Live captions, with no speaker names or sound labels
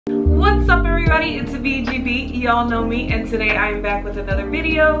everybody, it's a BGB. Y'all know me, and today I am back with another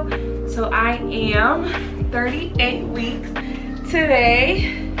video. So I am 38 weeks today,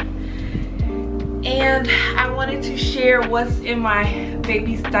 and I wanted to share what's in my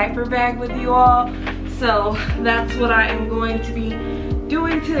baby's diaper bag with you all. So that's what I am going to be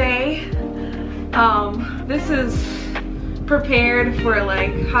doing today. This is prepared for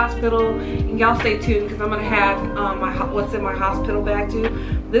like hospital, and y'all stay tuned because I'm gonna have what's in my hospital bag too.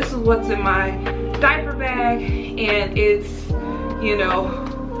 This is what's in my diaper bag, and it's, you know,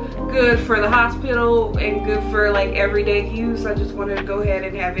 good for the hospital and good for like everyday use. I just wanted to go ahead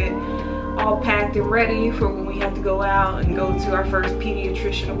and have it all packed and ready for when we have to go out and go to our first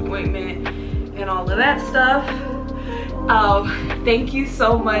pediatrician appointment and all of that stuff. Thank you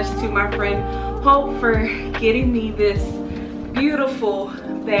so much to my friend Hope for getting me this beautiful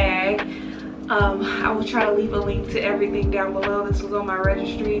bag. I will try to leave a link to everything down below. This was on my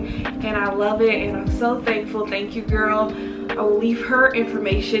registry and I love it, and I'm so thankful. Thank you, girl. I will leave her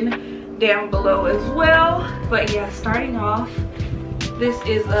information down below as well. But yeah, starting off, this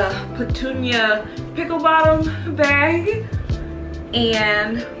is a Petunia pickle bottom bag,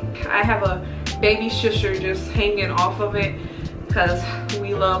 and I have a baby shusher just hanging off of it because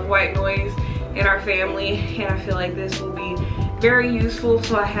we love white noise in our family, and I feel like this will be very useful,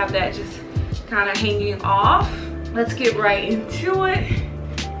 so I have that just kind of hanging off. Let's get right into it.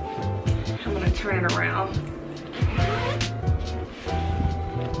 I'm gonna turn it around,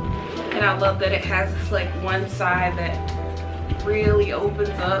 and I love that it has this like one side that really opens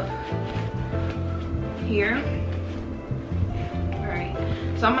up here. All right,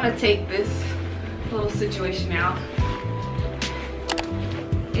 so I'm gonna take this little situation out.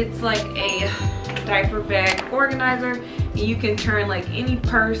 It's like a diaper bag organizer. You can turn like any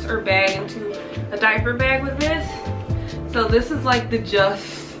purse or bag into a diaper bag with this. So this is like the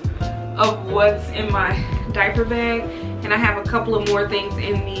gist of what's in my diaper bag, and I have a couple of more things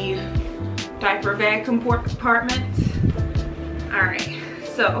in the diaper bag compartments. All right,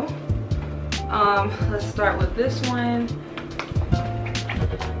 so let's start with this one.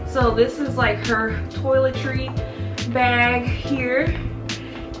 So this is like her toiletry bag here,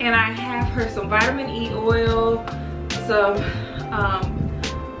 and I have her some vitamin E oil, some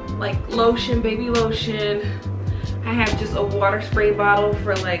like lotion, baby lotion. I have just a water spray bottle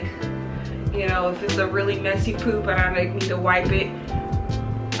for like, you know, if it's a really messy poop and I need to wipe it.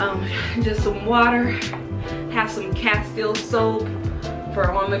 Just some water. Have some Castile soap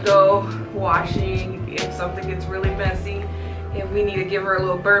for on the go washing if something gets really messy. If we need to give her a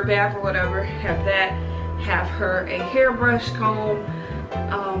little bird bath or whatever, have that. Have her a hairbrush, comb,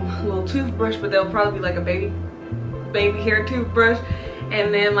 a little toothbrush, but they'll probably be like a baby hair toothbrush,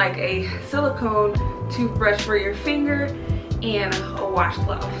 and then like a silicone toothbrush for your finger, and a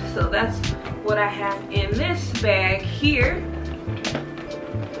washcloth. So that's what I have in this bag here.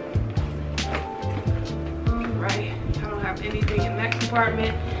 All right, I don't have anything in that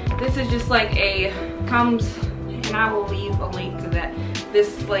compartment. This is just like comes, and I will leave a link to that.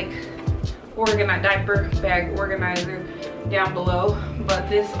 This like diaper bag organizer down below, but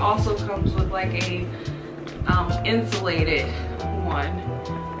this also comes with like a insulated one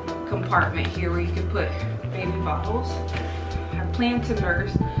compartment here where you can put baby bottles. I plan to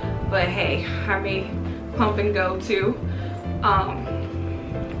nurse, but hey, I may pump and go too.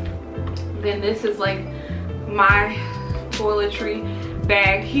 Then this is like my toiletry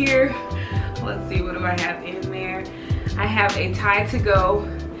bag here. Let's see, what do I have in there? I have a Tide to Go,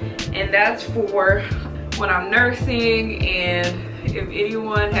 and that's for when I'm nursing, and if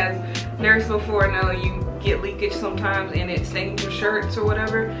anyone has nursed before, know you get leakage sometimes and it stains your shirts or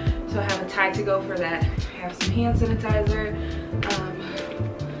whatever. So I have a Tide to Go for that. I have some hand sanitizer,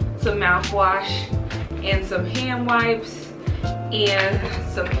 some mouthwash, and some hand wipes, and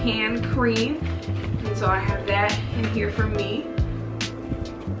some hand cream. And so I have that in here for me.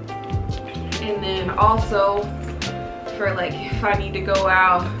 And then also for like if I need to go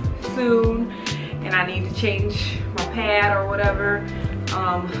out soon and I need to change my pad or whatever,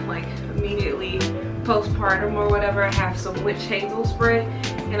 like immediately postpartum or whatever, I have some witch hazel spray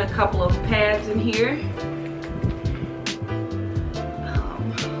and a couple of pads in here.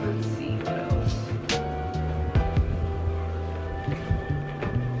 Let's see what else. I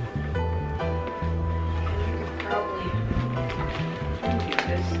could probably get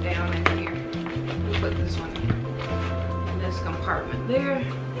this down in here. Let me put this one in this compartment there.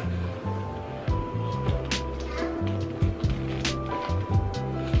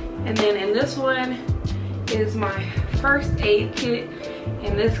 And then in this one is my first aid kit,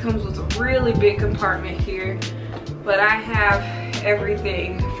 and this comes with a really big compartment here, but I have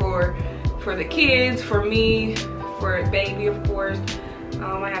everything for for the kids, for me, for baby, of course.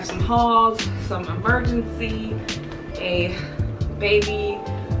 I have some hauls, some emergency, a baby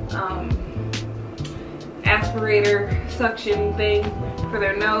aspirator suction thing for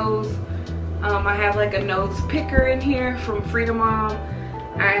their nose. I have like a nose picker in here from Freedom Mom.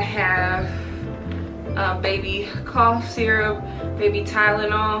 I have baby cough syrup, baby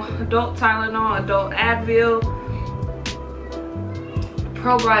Tylenol, adult Advil,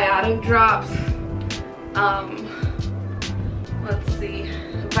 probiotic drops, let's see,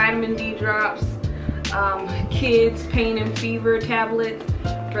 vitamin D drops, kids pain and fever tablet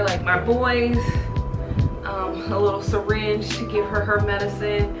for like my boys, a little syringe to give her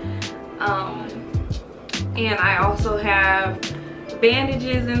medicine, and I also have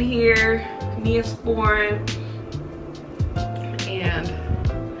bandages in here, Neosporin,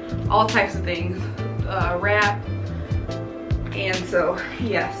 and all types of things, wrap. And so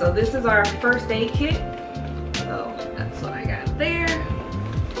yeah, so this is our first aid kit, so that's what I got there.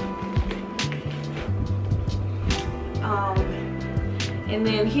 And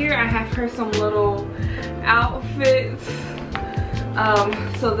then here I have her some little outfits.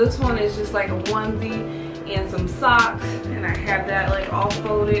 So this one is just like a onesie and some socks, and I have that like all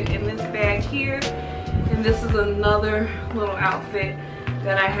folded in this bag here. And this is another little outfit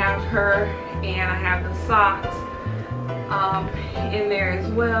that I have her, and I have the socks in there as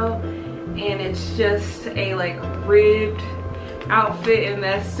well, and it's just a like ribbed outfit, and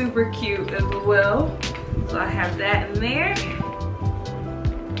that's super cute as well. So I have that in there.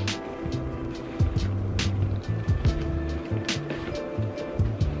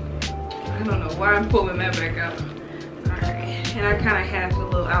 I don't know why I'm pulling that back up. Alright, and I kind of have the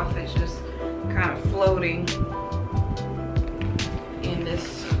little outfits just kind of floating in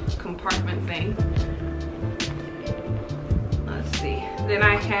this compartment thing. Let's see. Then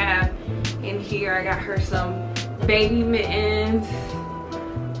I have in here, I got her some baby mittens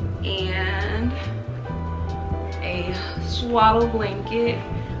and a swaddle blanket,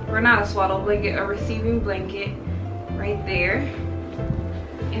 or not a swaddle blanket, a receiving blanket right there.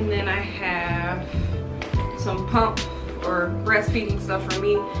 And then I have some pump or breastfeeding stuff for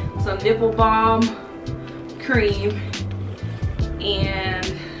me, some nipple balm cream,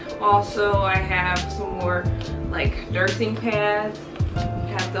 and also I have some more like nursing pads.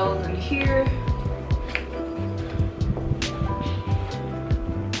 Have those in here.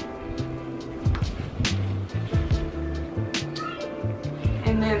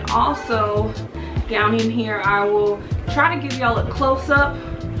 And then also down in here, I will try to give y'all a close-up,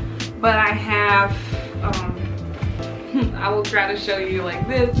 but I have I will try to show you like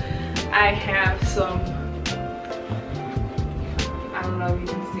this. I have some, I don't know if you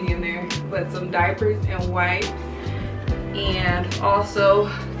can see in there, but some diapers and wipes, and also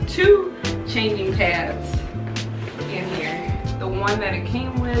 2 changing pads in here, the one that it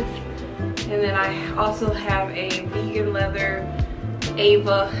came with, and then I also have a vegan leather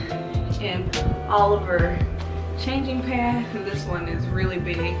Ava and Oliver changing pad, and this one is really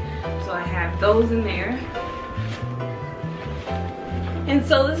big, so I have those in there. And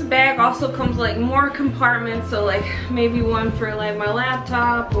so this bag also comes like more compartments, so like maybe one for like my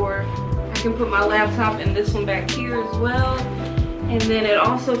laptop, or I can put my laptop in this one back here as well. And then it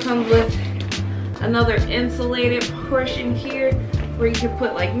also comes with another insulated portion here where you can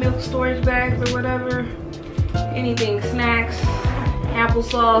put like milk storage bags or whatever, anything, snacks,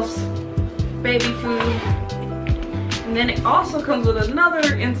 applesauce, baby food. And then it also comes with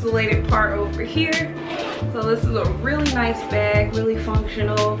another insulated part over here. So this is a really nice bag, really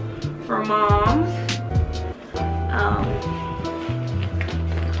functional for moms.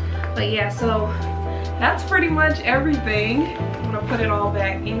 But yeah, so that's pretty much everything. I'm gonna put it all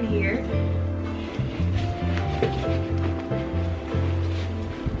back in here.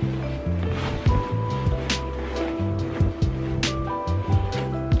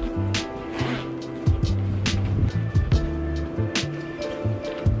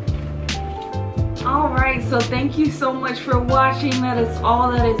 Alright, so thank you so much for watching. That is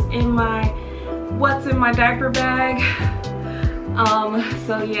all that is in my what's in my diaper bag.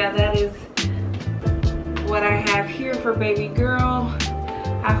 So yeah, that is what I have here for baby girl.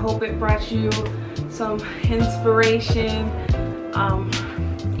 I hope it brought you some inspiration.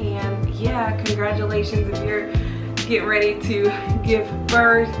 And yeah, congratulations if you're getting ready to give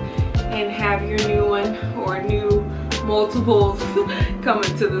birth and have your new one or new multiples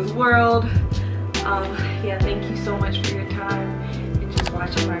coming to this world. Yeah, thank you so much for your time and just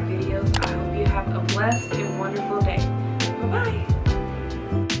watching my videos. I hope you have a blessed and wonderful day. Bye-bye.